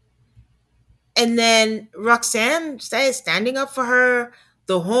 And then Roxanne started standing up for her,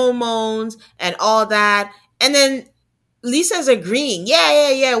 the hormones and all that. And then Lisa's agreeing. Yeah, yeah,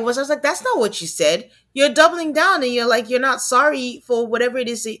 yeah. I was like, that's not what you said. You're doubling down and you're like, you're not sorry for whatever it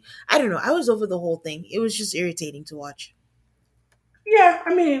is. I don't know. I was over the whole thing. It was just irritating to watch. Yeah,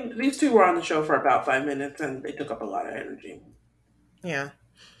 I mean, these two were on the show for about 5 minutes and they took up a lot of energy. Yeah.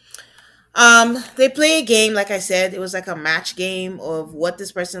 They play a game, like I said, it was like a match game of what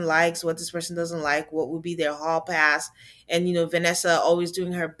this person likes, what this person doesn't like, what would be their hall pass, and Vanessa always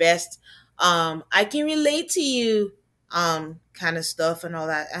doing her best. I can relate to you, kind of stuff and all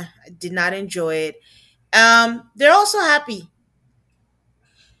that. I did not enjoy it. They're also happy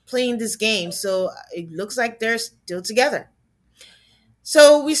playing this game, so it looks like they're still together.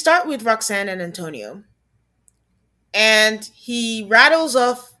 So we start with Roxanne and Antonio, and he rattles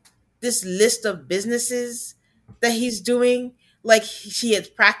off this list of businesses that he's doing like he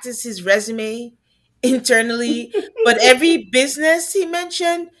had practiced his resume internally, but every business he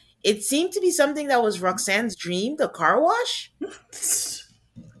mentioned, it seemed to be something that was Roxanne's dream, the car wash. Does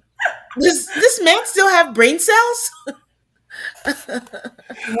this man still have brain cells?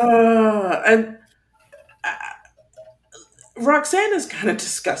 And Roxanne is kind of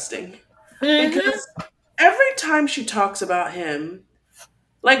disgusting Hmm. because every time she talks about him,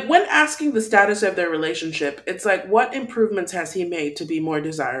 like when asking the status of their relationship, it's like, what improvements has he made to be more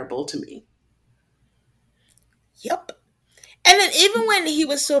desirable to me? Yep. And then even when he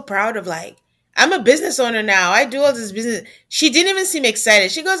was so proud of like, I'm a business owner now, I do all this business, she didn't even seem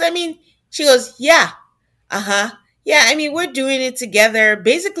excited. She goes, yeah, uh-huh. Yeah, I mean, we're doing it together,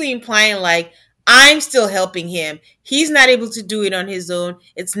 basically implying like I'm still helping him. He's not able to do it on his own.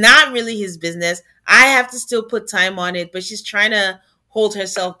 It's not really his business. I have to still put time on it, but she's trying to hold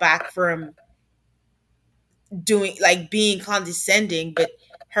herself back from doing like being condescending, but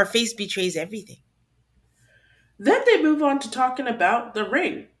her face betrays everything. Then they move on to talking about the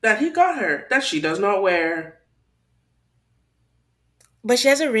ring that he got her that she does not wear. But she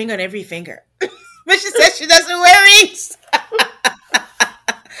has a ring on every finger. But she says she doesn't wear rings.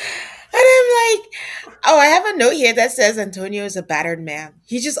 And I'm like, oh, I have a note here that says Antonio is a battered man.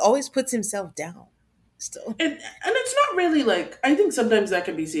 He just always puts himself down. Still. And it's not really like, I think sometimes that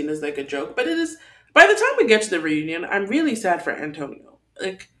can be seen as like a joke, but it is. By the time we get to the reunion, I'm really sad for Antonio.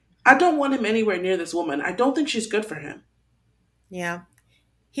 Like, I don't want him anywhere near this woman. I don't think she's good for him. Yeah.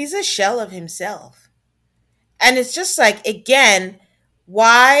 He's a shell of himself. And it's just like, again,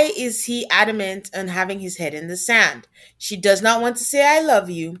 why is he adamant on having his head in the sand? She does not want to say, I love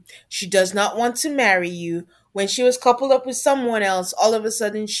you. She does not want to marry you. When she was coupled up with someone else, all of a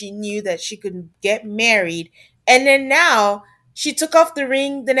sudden she knew that she could get married. And then now she took off the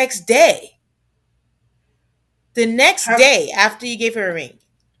ring the next day. The next Have day after you gave her a ring.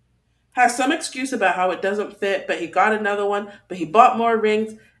 has some excuse about how it doesn't fit, but he got another one, but he bought more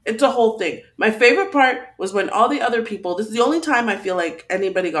rings. It's a whole thing. My favorite part was when all the other people, this is the only time I feel like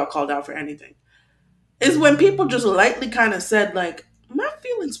anybody got called out for anything, is when people just lightly kind of said, like, my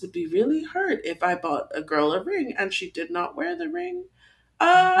feelings would be really hurt if I bought a girl a ring and she did not wear the ring.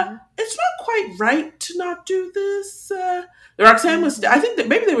 Mm-hmm. It's not quite right to not do this. Roxanne was, I think that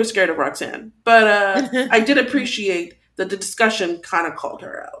maybe they were scared of Roxanne, but I did appreciate that the discussion kind of called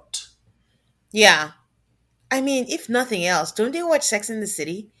her out. Yeah. I mean, if nothing else, don't they watch Sex in the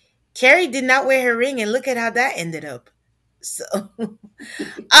City? Carrie did not wear her ring, and look at how that ended up. So,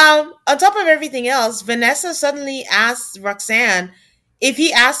 on top of everything else, Vanessa suddenly asks Roxanne, if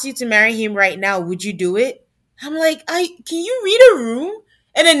he asked you to marry him right now, would you do it? I'm like, I can you read a room?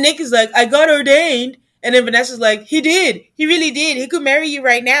 And then Nick is like, I got ordained. And then Vanessa's like, he did. He really did. He could marry you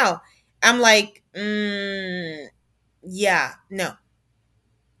right now. I'm like, yeah, no,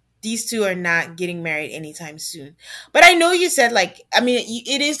 these two are not getting married anytime soon. But I know you said, like, I mean,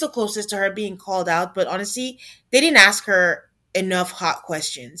 it is the closest to her being called out, but honestly, they didn't ask her enough hot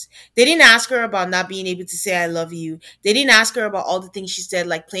questions. They didn't ask her about not being able to say I love you. They didn't ask her about all the things she said,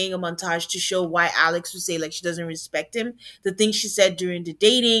 like playing a montage to show why Alex would say like she doesn't respect him. The things she said during the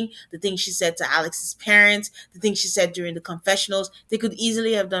dating, the things she said to Alex's parents, the things she said during the confessionals. They could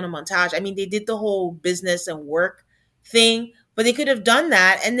easily have done a montage. I mean, they did the whole business and work thing, but they could have done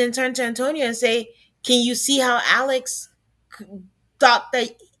that and then turn to Antonia and say, can you see how Alex thought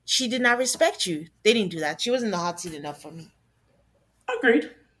that she did not respect you? They didn't do that. She wasn't the hot seat enough for me.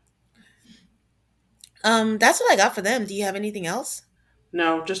 Agreed. That's what I got for them. Do you have anything else?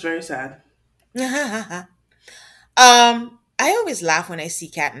 No, just very sad. I always laugh when I see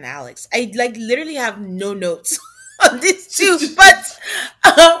Kat and Alex. I like literally have no notes on these two,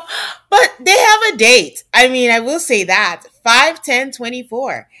 um, but they have a date. I mean, I will say that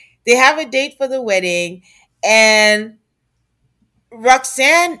 5/10/24. They have a date for the wedding, and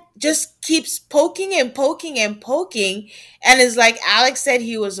Roxanne just keeps poking and poking and poking, and is like, Alex said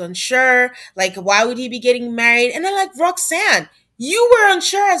he was unsure. Like, why would he be getting married? And I'm like, Roxanne, you were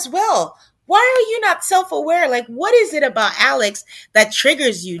unsure as well. Why are you not self aware? Like, what is it about Alex that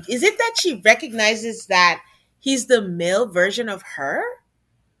triggers you? Is it that she recognizes that he's the male version of her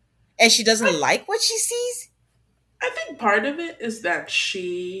and she doesn't I, like what she sees? I think part of it is that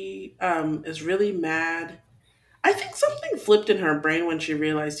she is really mad. I think something flipped in her brain when she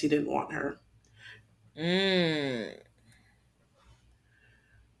realized he didn't want her. Mm.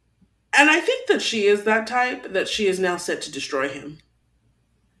 And I think that she is that type that she is now set to destroy him.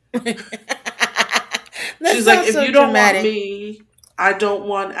 That She's like, sounds if so you don't want dramatic. me, I don't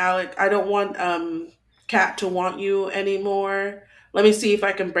want Alec, I don't want Kat to want you anymore. Let me see if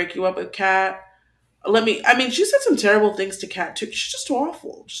I can break you up with Kat. I mean, she said some terrible things to Kat too. She's just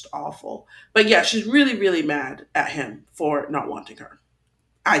awful, just awful. But yeah, she's really, really mad at him for not wanting her.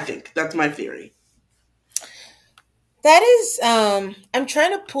 I think that's my theory. That is, I'm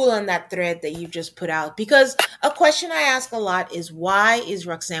trying to pull on that thread that you've just put out because a question I ask a lot is why is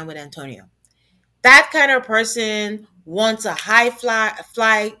Roxanne with Antonio? That kind of person wants a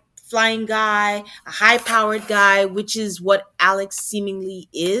flying guy, a high powered guy, which is what Alex seemingly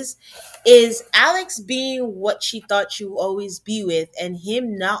is. Is Alex being what she thought she would always be with, and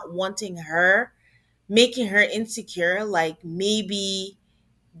him not wanting her, making her insecure? Like maybe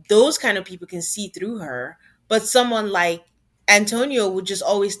those kind of people can see through her, but someone like Antonio would just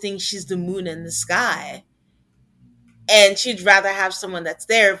always think she's the moon in the sky, and she'd rather have someone that's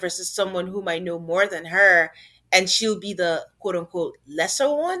there versus someone who might know more than her, and she'll be the quote unquote lesser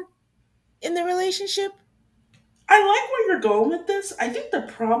one in the relationship. I like where you're going with this. I think the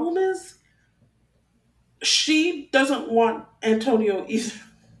problem is she doesn't want Antonio either.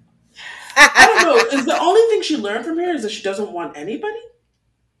 I don't know. Is the only thing she learned from here is that she doesn't want anybody?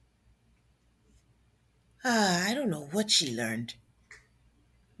 I don't know what she learned.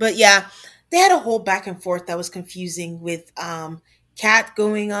 But yeah, they had a whole back and forth that was confusing with Kat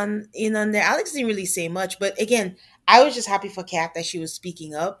going on in on there. Alex didn't really say much, but again, I was just happy for Kat that she was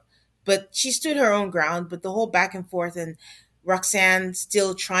speaking up. But she stood her own ground. But the whole back and forth and Roxanne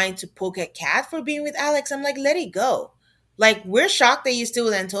still trying to poke at Kat for being with Alex, I'm like, let it go. Like we're shocked that you're still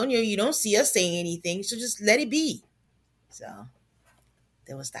with Antonio. You don't see us saying anything, so just let it be. So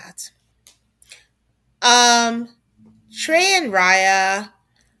there was that. Um, Trey and Raya,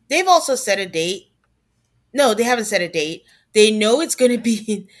 they've also set a date. No, they haven't set a date. They know it's going to be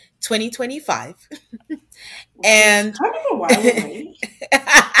in 2025. Which is And kind of a while away.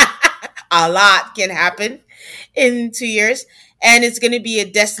 a lot can happen in 2 years. And it's going to be a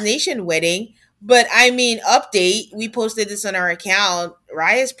destination wedding. But I mean, update, we posted this on our account.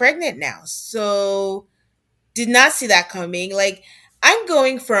 Raya's pregnant now. So did not see that coming. Like, I'm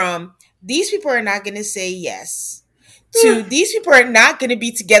going from these people are not going to say yes to these people are not going to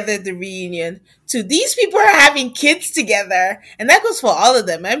be together at the reunion to these people are having kids together. And that goes for all of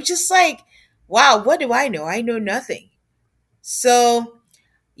them. I'm just like, wow, what do I know? I know nothing. So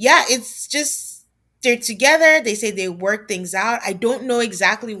yeah, it's just they're together. They say they work things out. I don't know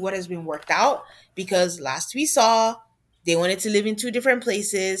exactly what has been worked out because last we saw, they wanted to live in two different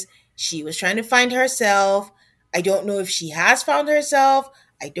places. She was trying to find herself. I don't know if she has found herself.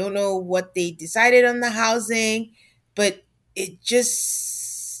 I don't know what they decided on the housing, but it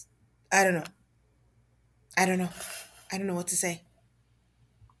just, I don't know. I don't know. I don't know what to say.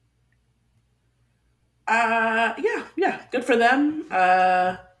 Yeah, yeah, good for them.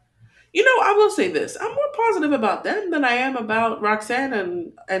 I will say this: I'm more positive about them than I am about Roxanne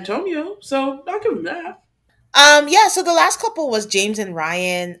and Antonio. So I'll give them that. Yeah, so the last couple was James and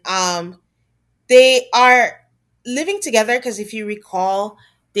Ryan. They are living together because if you recall,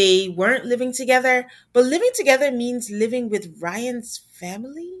 they weren't living together, but living together means living with Ryan's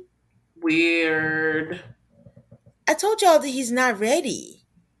family. Weird. I told y'all that he's not ready.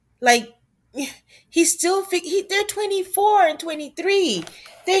 Like he's still they're 24 and 23.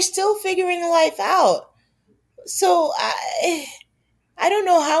 They're still figuring life out. So I don't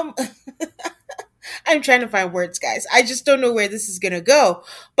know how I'm trying to find words, guys. I just don't know where this is gonna go.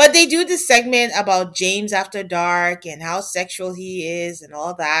 But they do this segment about James after dark and how sexual he is and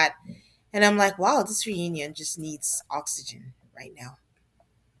all that. And I'm like, wow, this reunion just needs oxygen right now.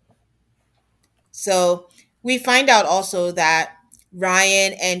 So we find out also that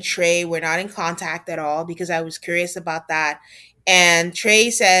Ryan and Trey were not in contact at all because I was curious about that. And Trey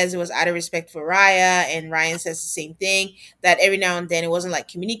says it was out of respect for Raya, and Ryan says the same thing that every now and then it wasn't like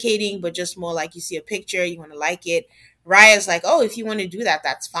communicating, but just more like you see a picture, you want to like it. Raya's like, oh, if you want to do that,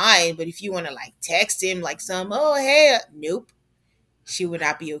 that's fine. But if you want to like text him, like oh, hey, nope, she would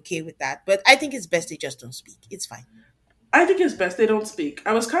not be okay with that. But I think it's best they just don't speak. It's fine. I think it's best they don't speak.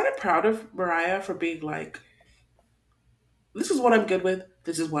 I was kind of proud of Mariah for being like, "This is what I'm good with.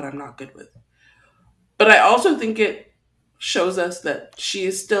 This is what I'm not good with. But I also think it shows us that she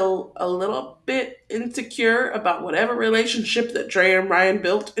is still a little bit insecure about whatever relationship that Trey and Ryan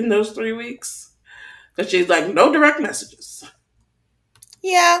built in those 3 weeks. Because she's like, no direct messages.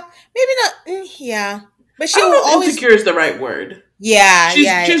 Yeah, maybe not. Yeah, but I she don't will know if always. insecure is the right word. Yeah,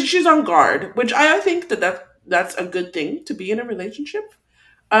 yeah. She's on guard, which I think that's a good thing to be in a relationship.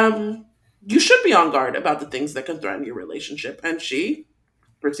 You should be on guard about the things that can threaten your relationship, and she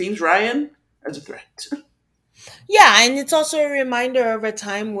perceives Ryan as a threat. Yeah, and it's also a reminder of a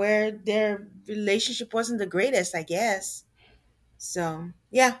time where their relationship wasn't the greatest, I guess. So,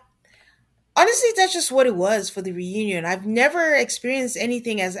 yeah. Honestly, that's just what it was for the reunion. I've never experienced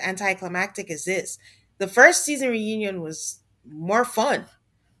anything as anticlimactic as this. The first season reunion was more fun.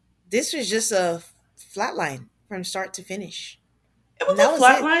 This was just a flatline from start to finish. It And was that a was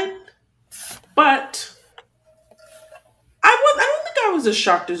flat it. line, but I don't think I was as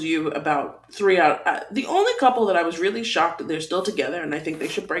shocked as you about three out. The only couple that I was really shocked that they're still together, and I think they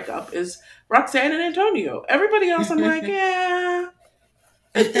should break up, is Roxanne and Antonio. Everybody else, I'm like, yeah,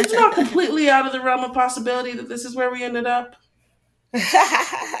 it's not completely out of the realm of possibility that this is where we ended up.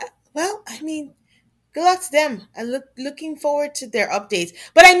 Well, I mean, good luck to them. Looking forward to their updates.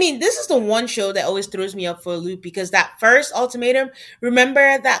 But I mean, this is the one show that always throws me up for a loop because that first Ultimatum,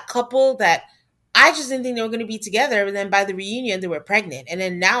 remember that couple that I just didn't think they were going to be together, but then by the reunion they were pregnant, and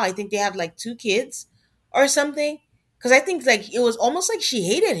then now I think they have like 2 kids or something. Because I think like it was almost like she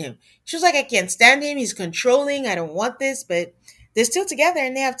hated him. She was like, I can't stand him. He's controlling. I don't want this. But they're still together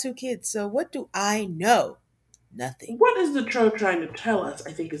and they have 2 kids. So what do I know? Nothing. What is the show trying to tell us?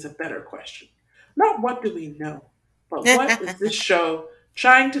 I think is a better question. Not what do we know, but what is this show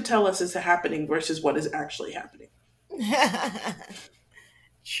trying to tell us is happening versus what is actually happening?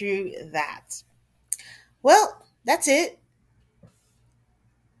 True that. Well, that's it.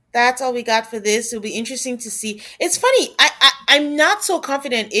 That's all we got for this. It'll be interesting to see. It's funny. I'm not so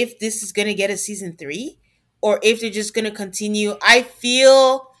confident if this is gonna get a season 3 or if they're just gonna continue. I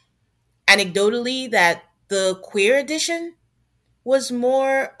feel anecdotally that the queer edition was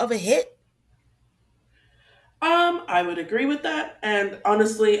more of a hit. I would agree with that, and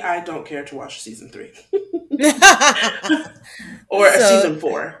honestly, I don't care to watch season 3 or a So season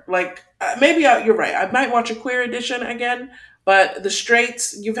 4. Like maybe you're right. I might watch a queer edition again, but the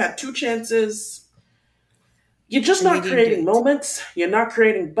straights, you've had 2 chances. You're just and they not didn't do creating it. moments. You're not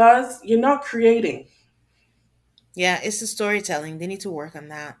creating buzz. You're not creating. Yeah, it's the storytelling. They need to work on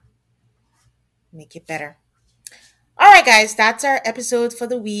that. Make it better. All right, guys, that's our episode for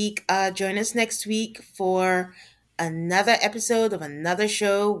the week. Join us next week for another episode of another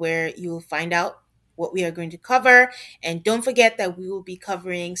show where you'll find out what we are going to cover. And don't forget that we will be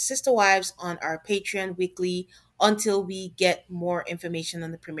covering Sister Wives on our Patreon weekly until we get more information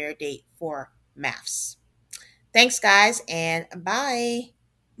on the premiere date for MAFS. Thanks, guys, and bye.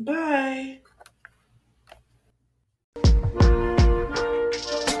 Bye.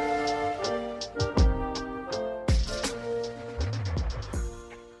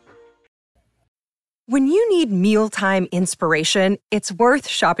 When you need mealtime inspiration, it's worth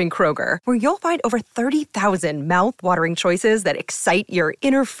shopping Kroger, where you'll find over 30,000 mouth-watering choices that excite your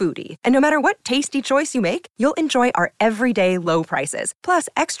inner foodie. And no matter what tasty choice you make, you'll enjoy our everyday low prices, plus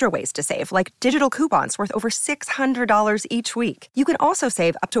extra ways to save, like digital coupons worth over $600 each week. You can also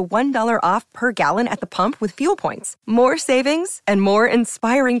save up to $1 off per gallon at the pump with fuel points. More savings and more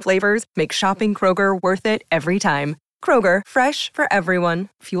inspiring flavors make shopping Kroger worth it every time. Kroger, fresh for everyone.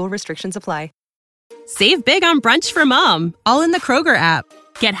 Fuel restrictions apply. Save big on brunch for mom, all in the Kroger app.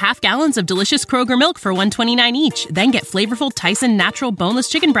 Get half gallons of delicious Kroger milk for $1.29 each. Then get flavorful Tyson natural boneless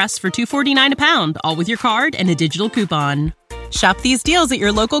chicken breasts for $2.49 a pound, all with your card and a digital coupon. Shop these deals at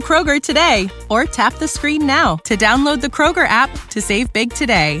your local Kroger today, or tap the screen now to download the Kroger app to save big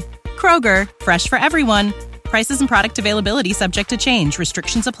today. Kroger, fresh for everyone. Prices and product availability subject to change.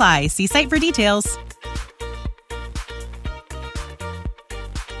 Restrictions apply. See site for details.